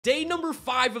Day number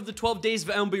 5 of the 12 days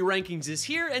of MLB rankings is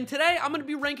here, and today I'm going to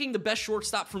be ranking the best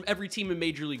shortstop from every team in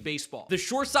Major League Baseball. The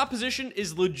shortstop position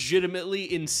is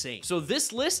legitimately insane. So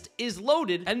this list is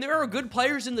loaded, and there are good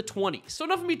players in the 20s. So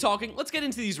enough of me talking, let's get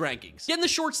into these rankings. Getting the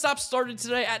shortstop started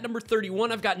today at number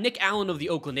 31, I've got Nick Allen of the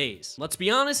Oakland A's. Let's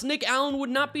be honest, Nick Allen would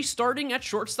not be starting at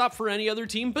shortstop for any other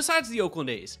team besides the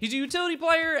Oakland A's. He's a utility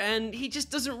player, and he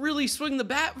just doesn't really swing the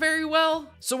bat very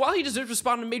well. So while he deserves to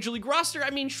spot on a Major League roster,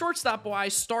 I mean,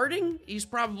 shortstop-wise, starting, he's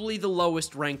probably the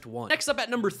lowest ranked one. Next up at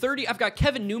number 30, I've got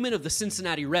Kevin Newman of the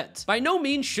Cincinnati Reds. By no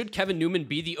means should Kevin Newman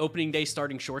be the opening day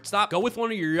starting shortstop. Go with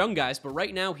one of your young guys, but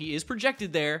right now he is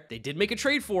projected there. They did make a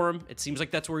trade for him. It seems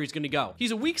like that's where he's going to go.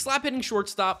 He's a weak slap hitting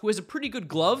shortstop who has a pretty good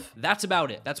glove. That's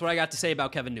about it. That's what I got to say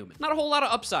about Kevin Newman. Not a whole lot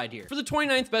of upside here. For the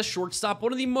 29th best shortstop,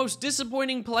 one of the most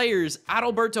disappointing players,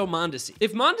 Adalberto Mondesi.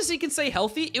 If Mondesi can stay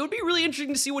healthy, it would be really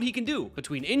interesting to see what he can do.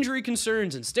 Between injury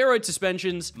concerns and steroid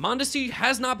suspensions, Mondesi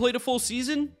has not played a full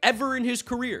season ever in his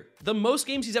career. The most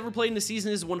games he's ever played in the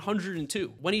season is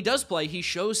 102. When he does play, he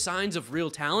shows signs of real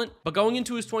talent, but going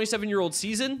into his 27-year-old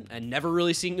season and never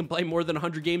really seeing him play more than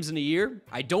 100 games in a year,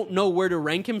 I don't know where to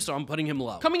rank him, so I'm putting him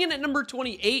low. Coming in at number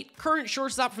 28, current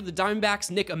shortstop for the Diamondbacks,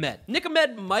 Nick Ahmed. Nick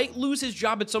Ahmed might lose his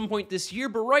job at some point this year,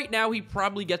 but right now he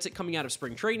probably gets it coming out of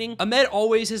spring training. Ahmed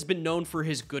always has been known for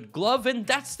his good glove, and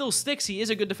that still sticks. He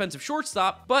is a good defensive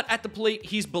shortstop, but at the plate,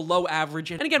 he's below average.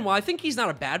 And again, while I think he's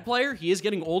not a bad player, he is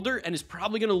getting older and is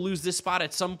probably going to lose this spot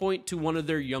at some point to one of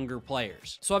their younger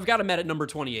players. So I've got him at number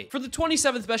 28. For the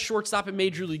 27th best shortstop in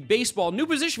Major League Baseball, new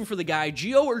position for the guy,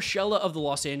 Gio Urshela of the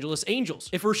Los Angeles Angels.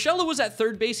 If Urshela was at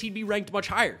third base, he'd be ranked much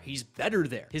higher. He's better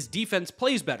there. His defense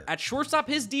plays better. At shortstop,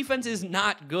 his defense is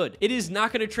not good. It is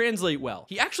not going to translate well.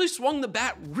 He actually swung the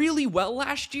bat really well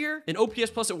last year, an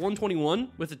OPS plus at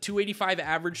 121 with a 285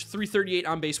 average, 338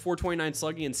 on base, 429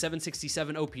 slugging, and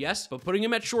 767 OPS. But putting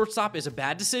him at shortstop is a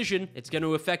bad decision. It's going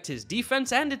to affect his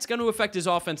defense and it's going to affect his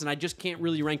offense, and I just can't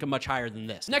really rank him much higher than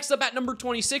this. Next up at number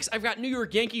 26, I've got New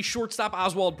York Yankees shortstop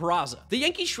Oswald Peraza. The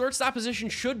Yankees shortstop position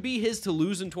should be his to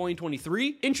lose in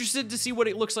 2023. Interested to see what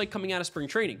it looks like coming out of spring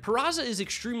training. Peraza is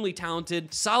extremely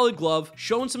talented, solid glove,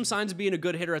 showing some signs of being a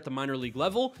good hitter at the minor league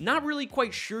level. Not really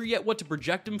quite sure yet what to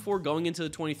project him for going into the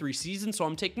 23 season, so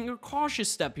I'm taking a cautious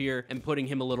step here and putting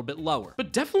him a little bit lower,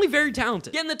 but definitely very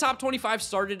talented. Getting the top 25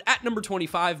 started at number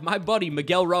 25, my buddy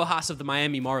Miguel Rojas of the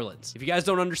Miami Marlins. If you guys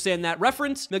don't understand that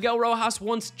reference, Miguel Rojas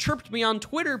once chirped me on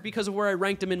Twitter because of where I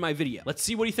ranked him in my video. Let's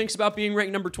see what he thinks about being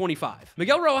ranked number 25.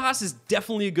 Miguel Rojas is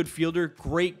definitely a good fielder,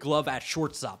 great glove at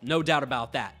shortstop, no doubt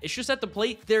about that. It's just at the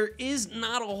plate, there is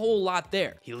not a whole lot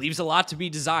there. He leaves a lot to be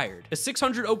desired. A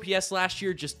 600 OPS last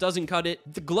year just doesn't cut it.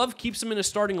 The glove keeps him in a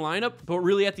starting lineup, but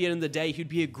really at the end of the day, he'd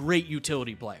be a great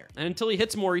utility player. And until he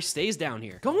hits more, he stays down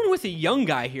here. Going with a young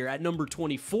guy here at number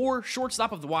 24,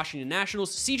 shortstop of the Washington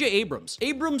Nationals, CJ Abrams.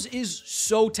 Abrams is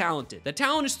so talented. The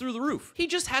talent is through the roof. He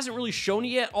just hasn't really shown it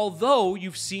yet, although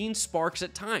you've seen sparks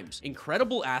at times.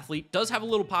 Incredible athlete, does have a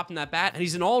little pop in that bat, and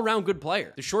he's an all-around good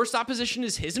player. The shortstop position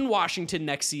is his in Washington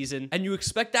next season, and you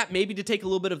expect that maybe to take a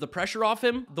little bit of the pressure off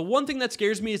him. The one thing that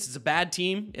scares me is it's a bad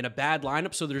team in a bad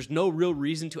lineup, so there's no real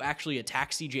reason to actually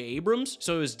attack CJ Abrams,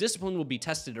 so his discipline will be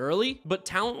tested early, but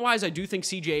talent-wise, I do think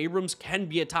CJ Abrams can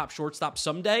be a top shortstop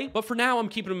someday, but for now, I'm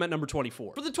keeping him at number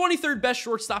 24. For the 23rd best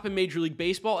shortstop in Major League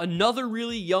Baseball, another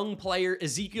really young player,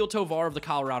 Ezequiel Tovar of the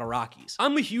Colorado Rockies.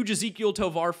 I'm a huge Ezequiel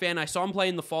Tovar fan. I saw him play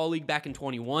in the Fall League back in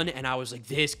 21, and I was like,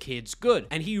 this kid's good.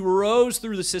 And he rose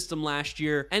through the system last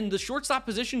year, and the shortstop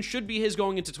position should be his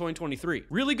going into 2023.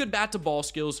 Really good bat-to-ball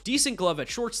skills, decent glove at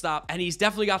shortstop, and he's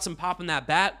definitely got some pop in that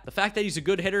bat. The fact that he's a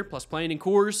good hitter, plus playing in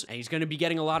Coors, and he's going to be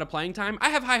getting a lot of playing time, I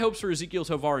have high hopes for Ezequiel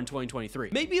Tovar in 2023.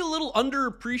 Maybe a little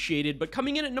underappreciated, but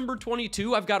coming in at number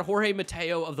 22, I've got Jorge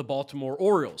Mateo of the Baltimore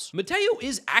Orioles. Mateo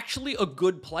is actually a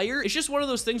good player. It's just one of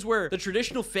those things where the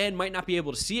traditional fan might not be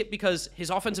able to see it because his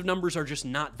offensive numbers are just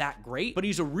not that great, but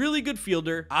he's a really good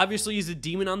fielder. Obviously, he's a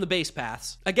demon on the base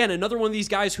paths. Again, another one of these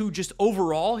guys who just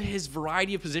overall, his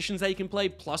variety of positions that he can play,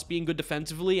 plus being good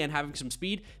defensively and having some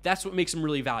speed, that's what makes him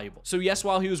really valuable. So yes,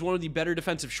 while he was one of the better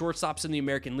defensive shortstops in the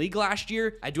American League last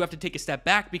year, I do have to take a step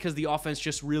back because the offense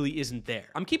just really isn't there.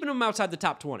 I'm keeping him outside the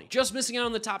top 20. Just missing out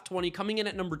on the top 20, coming in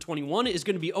at number 21 is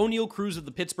going to be O'Neal Cruz of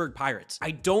the Pittsburgh Pirates.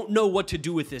 I don't know what to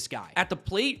do with this guy. At the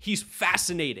plate, he's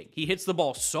fascinating. He hits the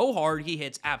ball so hard, he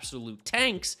hits absolute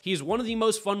tanks. He's one of the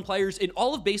most fun players in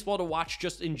all of baseball to watch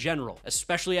just in general,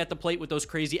 especially at the plate with those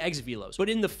crazy exit velos. But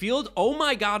in the field, oh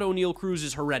my God, O'Neal Cruz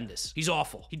is horrendous. He's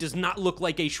awful. He does not look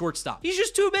like a shortstop. He's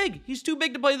just too big. He's too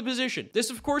big to play the position. This,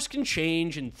 of course, can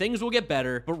change and things will get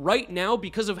better, but right now,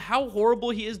 because of how horrible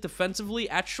he is defensively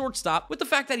at shortstop, with the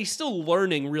fact that he's still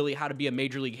learning really how to be a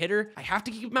major league hitter, I have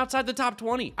to keep keep him outside the top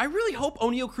 20. I really hope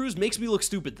Oneil Cruz makes me look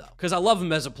stupid though, because I love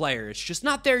him as a player. It's just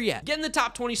not there yet. Getting the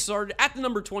top 20 started at the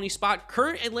number 20 spot,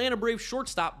 current Atlanta Braves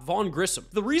shortstop Vaughn Grissom.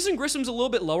 The reason Grissom's a little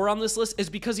bit lower on this list is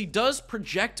because he does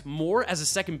project more as a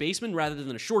second baseman rather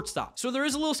than a shortstop. So there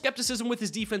is a little skepticism with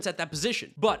his defense at that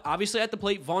position. But obviously at the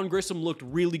plate, Vaughn Grissom looked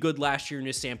really good last year in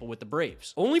his sample with the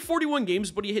Braves. Only 41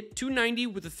 games, but he hit 290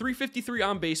 with a 353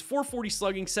 on base, 440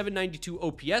 slugging, 792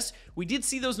 OPS. We did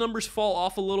see those numbers fall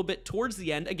off a little bit towards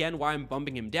the end. Again, why I'm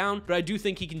bumping him down, but I do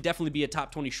think he can definitely be a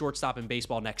top 20 shortstop in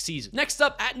baseball next season. Next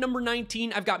up at number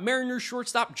 19, I've got Mariners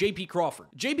shortstop JP Crawford.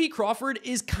 JP Crawford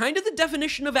is kind of the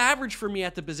definition of average for me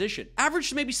at the position. Average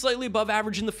to maybe slightly above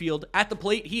average in the field. At the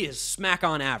plate, he is smack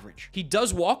on average. He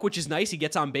does walk, which is nice. He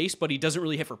gets on base, but he doesn't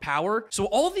really hit for power. So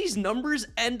all these numbers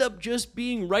end up just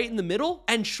being right in the middle,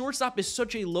 and shortstop is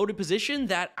such a loaded position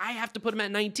that I have to put him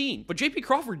at 19. But JP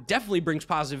Crawford definitely brings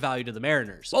positive value to the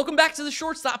Mariners. Welcome back to the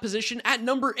shortstop position at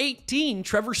number 18,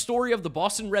 Trevor Story of the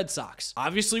Boston Red Sox.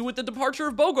 Obviously, with the departure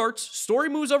of Bogaerts, Story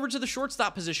moves over to the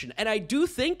shortstop position, and I do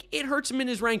think it hurts him in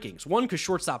his rankings. One, because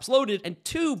shortstop's loaded, and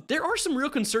two, there are some real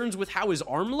concerns with how his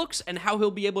arm looks and how he'll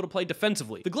be able to play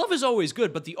defensively. The glove is always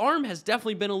good, but the arm has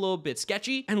definitely been a little bit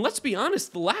sketchy, and let's be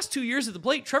honest, the last 2 years at the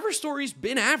plate, Trevor Story's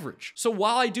been average. So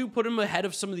while I do put him ahead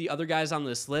of some of the other guys on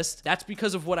this list, that's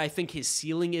because of what I think his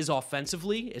ceiling is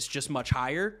offensively. It's just much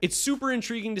higher. It's super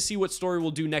intriguing to see what Story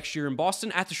will do next year in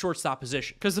Boston at the shortstop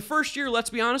position, because the first year, let's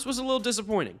be honest, was a little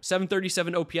disappointing.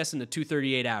 737 OPS and a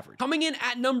 238 average. Coming in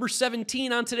at number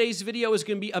 17 on today's video is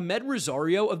going to be Amed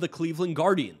Rosario of the Cleveland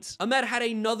Guardians. Amed had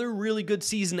another really good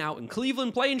season out in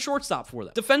Cleveland playing shortstop for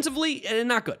them. Defensively,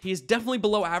 not good. He is definitely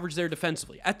below average there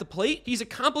defensively. At the plate, he's a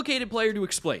complicated player to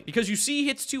explain, because you see he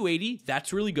hits 280,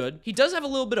 that's really good. He does have a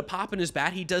little bit of pop in his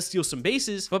bat, he does steal some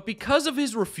bases, but because of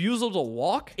his refusal to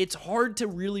walk, it's hard to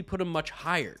really put him much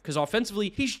higher, because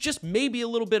offensively, he's just maybe a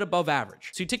little bit above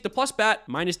average. So you take the plus bat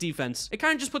minus defense, it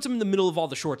kind of just puts him in the middle of all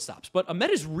the shortstops, but Amed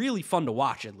is really fun to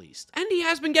watch at least. And he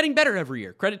has been getting better every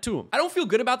year, credit to him. I don't feel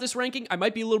good about this ranking, I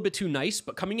might be a little bit too nice,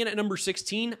 but coming in at number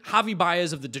 16, Javi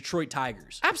Baez of the Detroit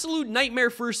Tigers. Absolute nightmare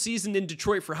first season in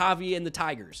Detroit for Javi and the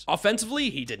Tigers. Offensively,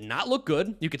 he did not look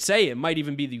good. You could say it might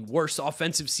even be the worst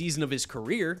offensive season of his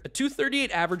career. A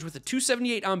 238 average with a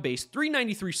 278 on base,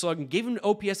 393 slugging, gave him an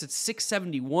OPS at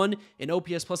 671, an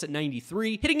OPS plus at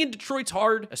 93. Hitting in Detroit's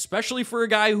hard, especially for a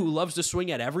guy who loves to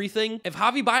swing at everything. If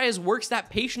Javi Baez works that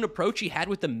patient approach he had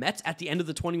with the Mets at the end of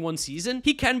the 21 season,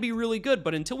 he can be really good,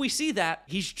 but until we see that,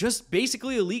 he's just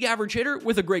basically a league average hitter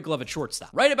with a great glove at shortstop.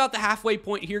 Right about the halfway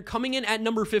point here, coming in at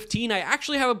number 15, I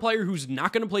actually have a player who's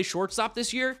not going to play shortstop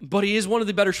this year, but he is one of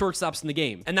the better shortstops in the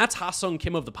game, and that's Ha-Sung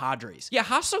Kim of the Padres. Yeah,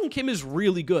 Ha-Sung Kim is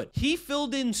really good. He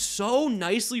filled in so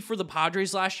nicely for the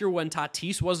Padres last year when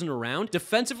Tatis wasn't around.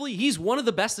 Defensively, he's one of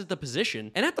the best at the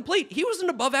position, and at the plate, he was an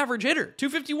above average hitter.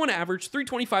 251 average,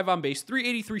 325 on base,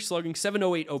 383 slugging,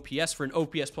 708 OPS for an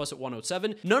OPS plus at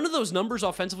 107. None of those numbers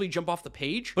offensively jump off the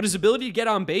page, but his ability to get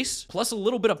on base, plus a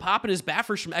little bit of pop in his bat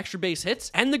for some extra base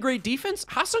hits, and the great defense,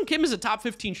 Ha-Sung Kim is a top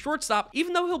 15 shortstop,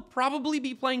 even though he'll probably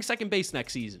be playing second base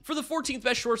next season. For the 14th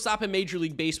best shortstop in Major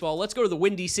League Baseball, let's go to the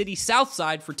Windy City South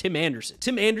Side for Tim Anderson.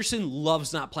 Tim Anderson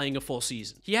loves not playing a full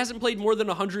season. He hasn't played more than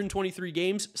 123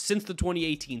 games since the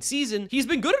 2018 season. He's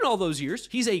been good in all those years.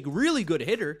 He's a really good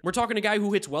hitter. We're talking a guy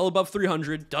who hits well above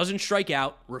 300, doesn't strike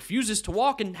out, refuses to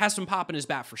walk, and has some pop in his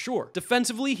bat for sure.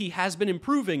 Defensively, he has been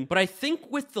improving, but I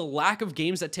think with the lack of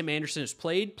games that Tim Anderson has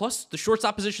played, plus the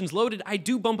shortstop position's loaded, I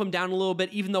do bump him down a little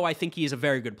bit, even though I think he is a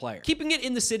very good player. Keeping it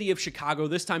in the city of Chicago,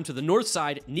 this time to the north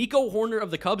side, Nico Hoerner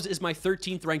of the Cubs is my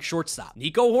 13th ranked shortstop.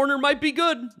 Nico Hoerner might be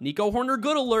good. Nico Hoerner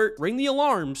good alert. Ring the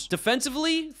alarms.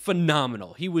 Defensively,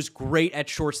 phenomenal. He was great at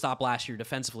shortstop last year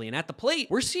defensively, and at the plate,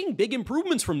 we're seeing big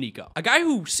improvements from Nico. A guy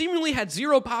who seemingly had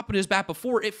zero pop in his bat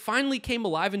before, it finally came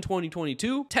alive in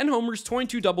 2022. 10 homers,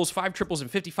 22 doubles, 5 triples, and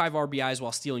 55 RBIs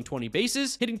while stealing 20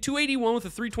 bases, hitting 281 with a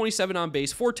 327 on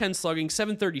base, 410 slugging,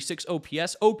 736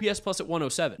 OPS, OPS plus at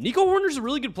 107. Nico Hoerner's a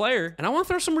really good player, and I want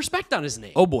to throw some respect on his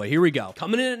name. Oh boy, here we go.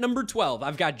 Coming in at number 12,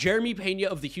 I've got Jeremy Pena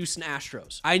of the Houston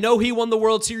Astros. I know he won the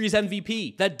World Series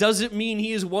MVP. That doesn't mean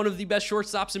he is one of the best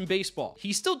shortstops in baseball.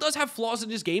 He still does have flaws in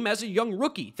his game as a young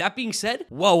rookie. That being said,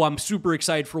 whoa, I'm super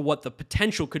excited for what the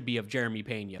potential could be of Jeremy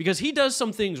Pena, because he does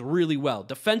some things really well.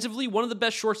 Defensively, one of the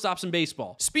best shortstops in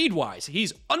baseball. Speed-wise,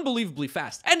 he's unbelievably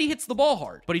fast, and he hits the ball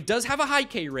hard, but he does have a high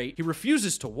K rate, he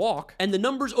refuses to walk, and the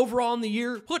numbers overall in the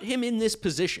year put him in this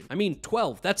position. I mean,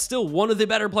 12, that's still one of the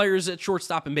better players at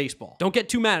shortstop in baseball. Don't get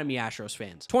too mad at me, Astros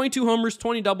fans. 22 homers,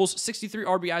 20 doubles, 63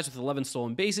 RBIs with 11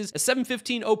 stolen bases, a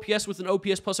 715 OPS with an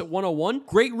OPS plus at 101.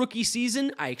 Great rookie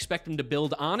season. I expect him to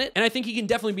build on it, and I think he can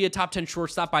definitely be a top 10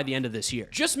 shortstop by the end of this year.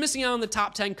 Just missing out on the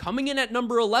top 10, coming in at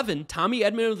number 11, Tommy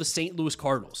Edman of the St. Louis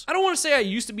Cardinals. I don't want to say I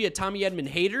used to be a Tommy Edman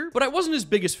hater, but I wasn't his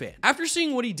biggest fan. After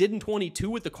seeing what he did in 22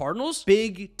 with the Cardinals,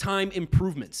 big time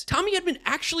improvements. Tommy Edman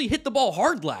actually hit the ball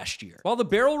hard last year. While the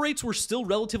barrel rates were still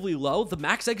relatively low, the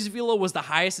max exit velo was the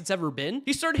highest it's ever been.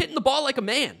 He started hitting the ball like a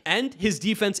man, and his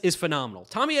defense is phenomenal.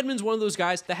 Tommy Edman's one of those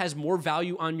guys that has more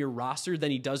value on your roster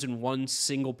than he does in one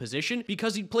single position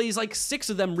because he plays like 6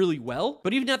 of them really well.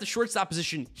 But even at the shortstop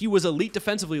position, he was elite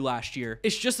defensively last year.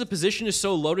 It's just the position is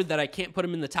so loaded that I can't put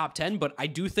him in the top 10, but I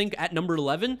do think at number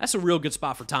 11, that's a real good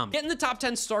spot for Tommy. Getting the top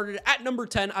 10 started at number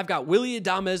 10, I've got Willy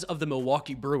Adames of the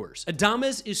Milwaukee Brewers.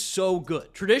 Adames is so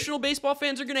good. Traditional baseball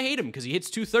fans are going to hate him because he hits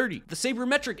 230. The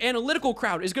sabermetric analytical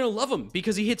crowd is going to love him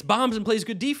because he hits bombs and plays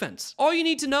good defense. All you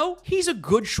need to know, he's a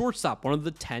good shortstop, one of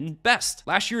the 10 best.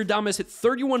 Last year, Adames hit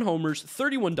 31 homers,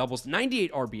 31 doubles,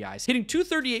 98 RBIs, hitting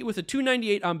 238 with a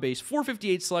 298 on base,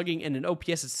 458 slugging, and an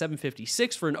OPS at 756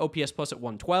 for an OPS plus at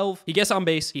 112. He gets on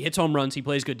base, he hits home runs, he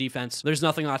plays good defense. There's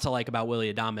nothing not to like about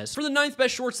Willy Adames. For the 9th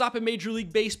best shortstop in Major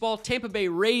League Baseball, Tampa Bay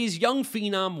Rays young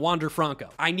phenom Wander Franco.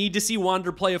 I need to see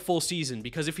Wander play a full season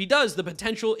because if he does, the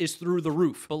potential is through the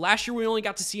roof. But last year we only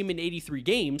got to see him in 83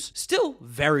 games. Still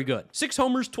very good. 6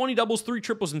 homers, 20 doubles, 3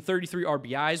 triples, and 33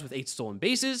 RBIs with 8 stolen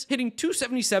bases, hitting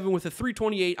 277 with a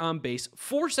 328 on base,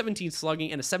 417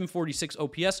 slugging, and a 746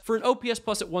 OPS for an OPS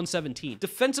plus at 117.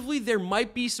 Defensively, there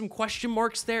might be some question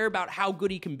marks there about how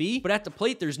good he can be, but at the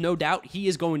plate, there's no doubt he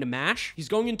is going to mash. He's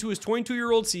going into his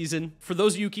 22-year-old season. For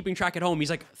those of you keeping track at home, he's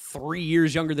like 3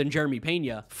 years younger than Jeremy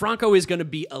Pena. Franco is going to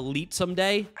be elite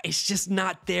someday. It's just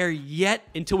not there yet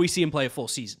until we see him play a full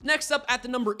season. Next up at the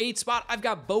number 8 spot, I've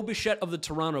got Bo Bichette of the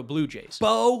Toronto Blue Jays.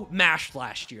 Bo mashed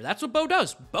last year. That's what Bo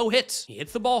does. Bo hits. He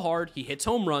hits the ball hard. He hits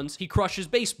home runs. He crushes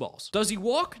baseballs. Does he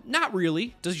walk? Not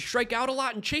really. Does he strike out a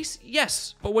lot and chase?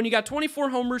 Yes. But when you got 24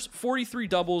 homers, 43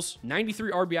 doubles,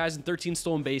 93 RBIs, and 13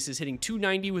 stolen bases, hitting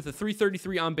 290 with a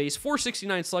 333 on base,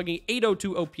 469 slugging,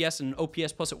 802 OPS, and an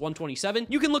OPS plus at 127,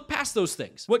 you can look past those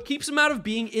things. What keeps him out of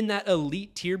being in that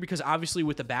elite tier, because obviously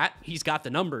with the bat, he's got the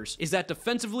numbers, is that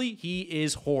defensively, he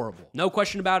is horrible. No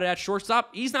question about it at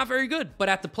shortstop, he's not very good. But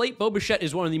at the plate, Bo Bichette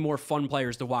is one of the more fun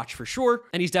players to watch for sure,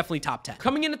 and he's definitely top 10.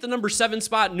 Coming in at the number 7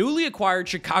 spot, newly acquired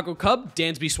Chicago Cub,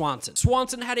 Dansby Swanson.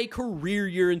 Swanson had a career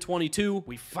year in 22.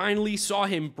 We finally saw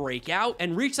him break out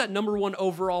and reach that number 1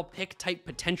 overall pick type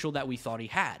potential that we thought he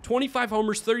had. 25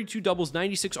 homers, 32 doubles,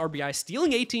 96 RBI,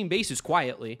 stealing 18 bases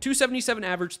quietly, 277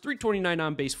 average, 329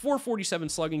 on base, 447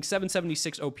 slugging,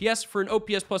 776 OPS for an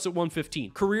OPS plus at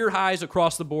 115. Career highs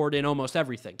across the board in almost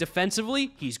everything.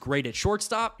 Defensively, he's great at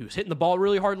shortstop. He was hitting the ball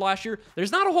really hard last year.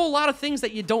 There's not a whole lot of things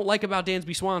that you don't like about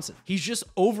Dansby Swanson. He's just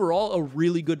overall a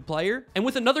really good player, and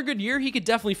with another good year, he could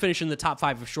definitely finish in the top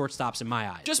 5 of shortstops in my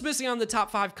eyes. Just missing on the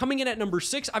top 5, coming in at number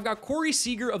 6, I've got Corey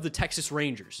Seager of the Texas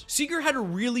Rangers. Seager had a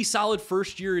really solid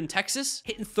first year in Texas,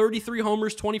 hitting 33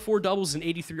 homers, 24 doubles, and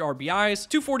 83 RBIs,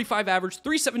 245 average,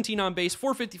 317 on base,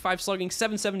 455 slugging,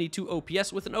 772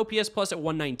 OPS with an OPS plus at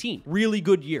 119. Really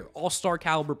good year, all-star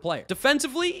caliber player.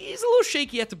 Defensively, he's a little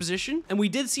shaky at the position, and we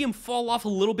did see him fall off a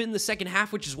little bit in the second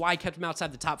half, which is why I kept him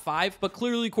outside the top 5, but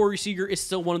clearly Corey Seager is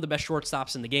still one of the best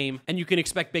shortstops in the game, and you can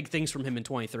expect big things from him in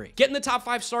 23. Getting the top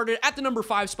 5 started at the number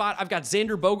 5 spot, I've got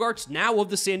Xander Bogaerts, now of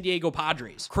the San Diego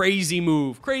Padres. Crazy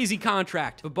move, crazy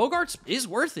contract, but Bogaerts is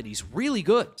worth it. He's really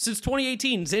good. Since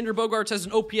 2018, Xander Bogaerts has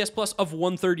an OPS plus of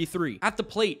 133. At the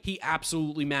plate, he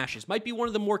absolutely mashes. Might be one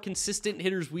of the more consistent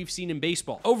hitters we've seen in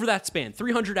baseball. Over that span,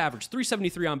 300 average,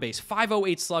 373 on base,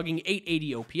 508 slugging,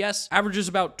 880 OPS, averages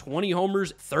about 20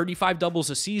 homers, 35 doubles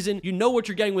a season. You know what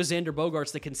you're getting with Xander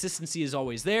Bogaerts. The consistency is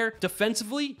always there.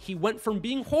 Defensively, he went from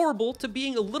being horrible to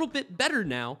being a little bit better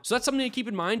now. So that's something to keep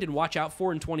in mind and watch out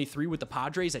for in 23 with the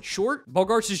Padres at short.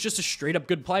 Bogaerts is just a straight up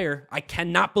good player. I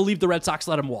cannot believe the Red Sox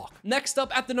let him walk. Next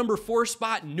up at the number 4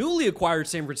 spot, newly acquired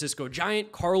San Francisco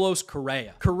Giant, Carlos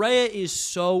Correa. Correa is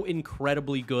so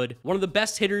incredibly good. One of the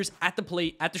best hitters at the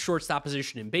plate at the shortstop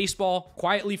position in baseball.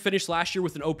 Quietly finished last year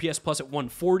with an OPS plus at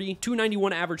 140,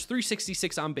 291 average,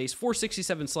 366 on base,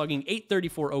 467 slugging,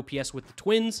 834 OPS with the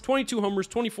Twins, 22 homers,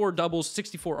 24 doubles,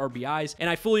 64 RBIs, and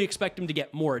I fully expect him to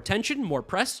get more attention, more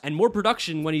press, and more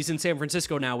production when he's in San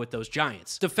Francisco now with those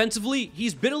Giants. Defensively,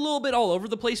 he's been a little bit all over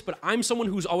the place, but I'm someone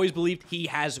who's always believed he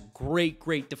has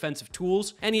great defensive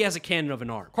tools, and he has a cannon of an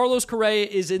arm. Carlos Correa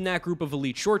is in that group of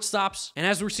elite shortstops, and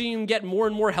as we're seeing him get more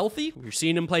and more healthy, we're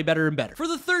seeing him play better and better. For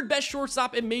the 3rd best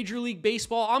shortstop in Major League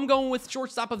Baseball, I'm going with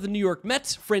shortstop of the New York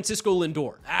Mets, Francisco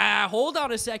Lindor. Hold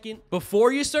on a second.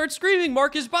 Before you start screaming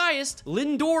Mark is biased,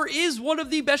 Lindor is one of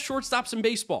the best shortstops in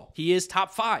baseball. He is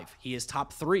top 5. He is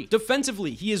top 3.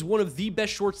 Defensively, he is one of the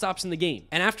best shortstops in the game.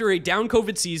 And after a down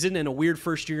COVID season and a weird first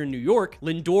first year in New York,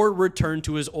 Lindor returned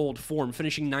to his old form,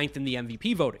 finishing 9th in the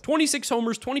MVP voting. 26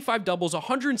 homers, 25 doubles,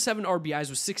 107 RBIs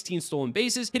with 16 stolen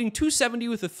bases, hitting .270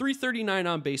 with a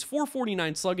 .339 on base,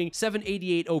 .449 slugging,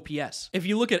 .788 OPS. If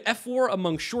you look at F4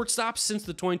 among shortstops since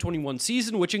the 2021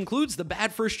 season, which includes the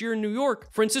bad first year in New York,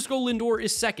 Francisco Lindor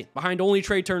is second, behind only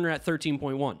Trea Turner at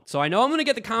 13.1. So I know I'm going to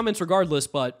get the comments regardless,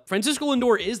 but Francisco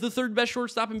Lindor is the third best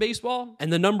shortstop in baseball,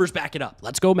 and the numbers back it up.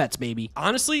 Let's go Mets, baby.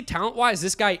 Honestly, talent-wise,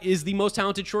 this guy is the most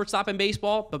talented shortstop in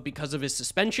baseball, but because of his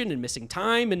suspension and missing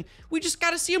time, and we just got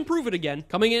to see him prove it again.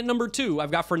 Coming in at number 2, I've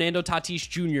got Fernando Tatis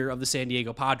Jr. of the San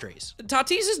Diego Padres.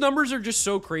 Tatis's numbers are just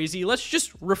so crazy. Let's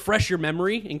just refresh your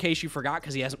memory in case you forgot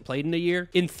because he hasn't played in a year.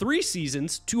 In 3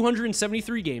 seasons,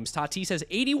 273 games, Tatis has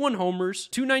 81 homers,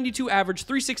 .292 average,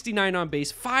 .369 on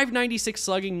base, .596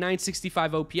 slugging,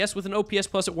 .965 OPS with an OPS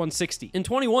plus at 160. In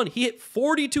 21, he hit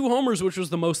 42 homers, which was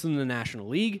the most in the National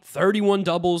League, 31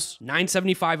 doubles,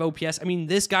 .975 OPS. I mean,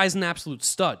 this guy's an absolute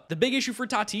stud. The big issue for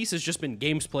Tatis has just been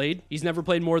games played. He's never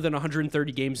played more than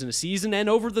 130 games in a season, and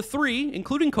over the 3,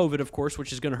 including COVID, of course,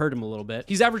 which is going to hurt him a little bit,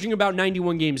 he's averaging about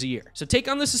 91 games a year. So take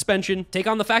on the suspension, take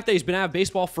on the fact that he's been out of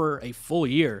baseball for a full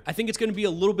year. I think it's going to be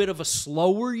a little bit of a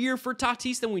slower year for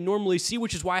Tatis than we normally see,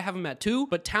 which is why I have him at 2,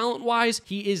 but talent-wise,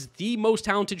 he is the most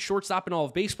talented shortstop in all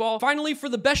of baseball. Finally, for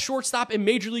the best shortstop in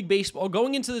Major League Baseball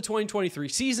going into the 2023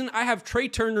 season, I have Trea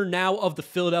Turner now of the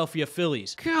Philadelphia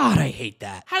Phillies. God, I hate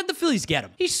that. How did the Phillies get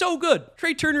him? He's so good.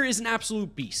 Trea Turner is an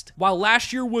absolute beast. While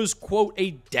last year was, quote,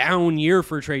 a down year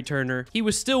for Trea Turner, he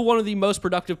was still one of the most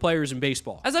productive players in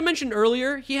baseball. As I mentioned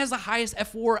earlier, he has the highest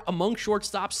F4 among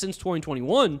shortstops since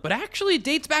 2021, but actually it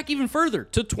dates back even further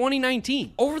to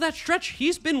 2019. Over that stretch,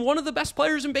 he's been one of the best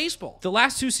players in baseball. The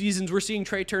last 2 seasons, we're seeing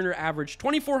Trea Turner average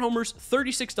 24 homers,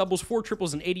 36 doubles, 4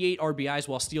 triples, and 88 RBIs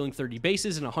while stealing 30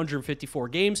 bases in 154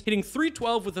 games, hitting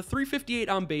 .312 with a .358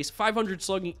 on base, 500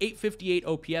 slugging, .858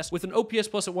 OPS with an OPS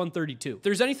plus at 132. If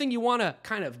there's anything you want to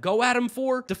kind of go at him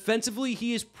for, defensively,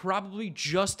 he is probably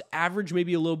just average,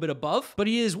 maybe a little bit above, but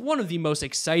he is one of the most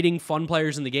exciting, fun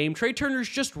players in the game. Trea Turner's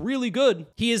just really good.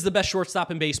 He is the best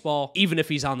shortstop in baseball, even if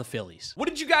he's on the Phillies. What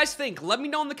did you guys think? Let me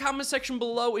know in the comment section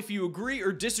below if you agree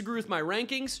or disagree with my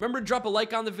rankings. Remember to drop a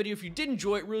like on the video if you did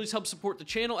enjoy it. It really helps support the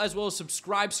channel, as well as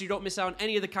subscribe so you don't miss out on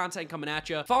any of the content coming at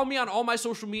you. Follow me on all my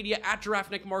social media at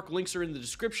GiraffeNeckMarc. Links are in the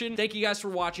description. Thank you guys for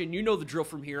watching. You know the drill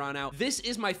from here on out. This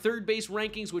is my third base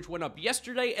rankings, which went up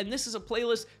yesterday, and this is a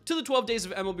playlist to the 12 days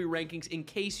of MLB rankings in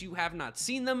case you have not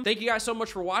seen them. Thank you guys so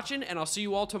much for watching, and I'll see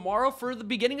you all tomorrow for the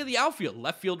beginning of the outfield,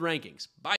 left field rankings. Bye.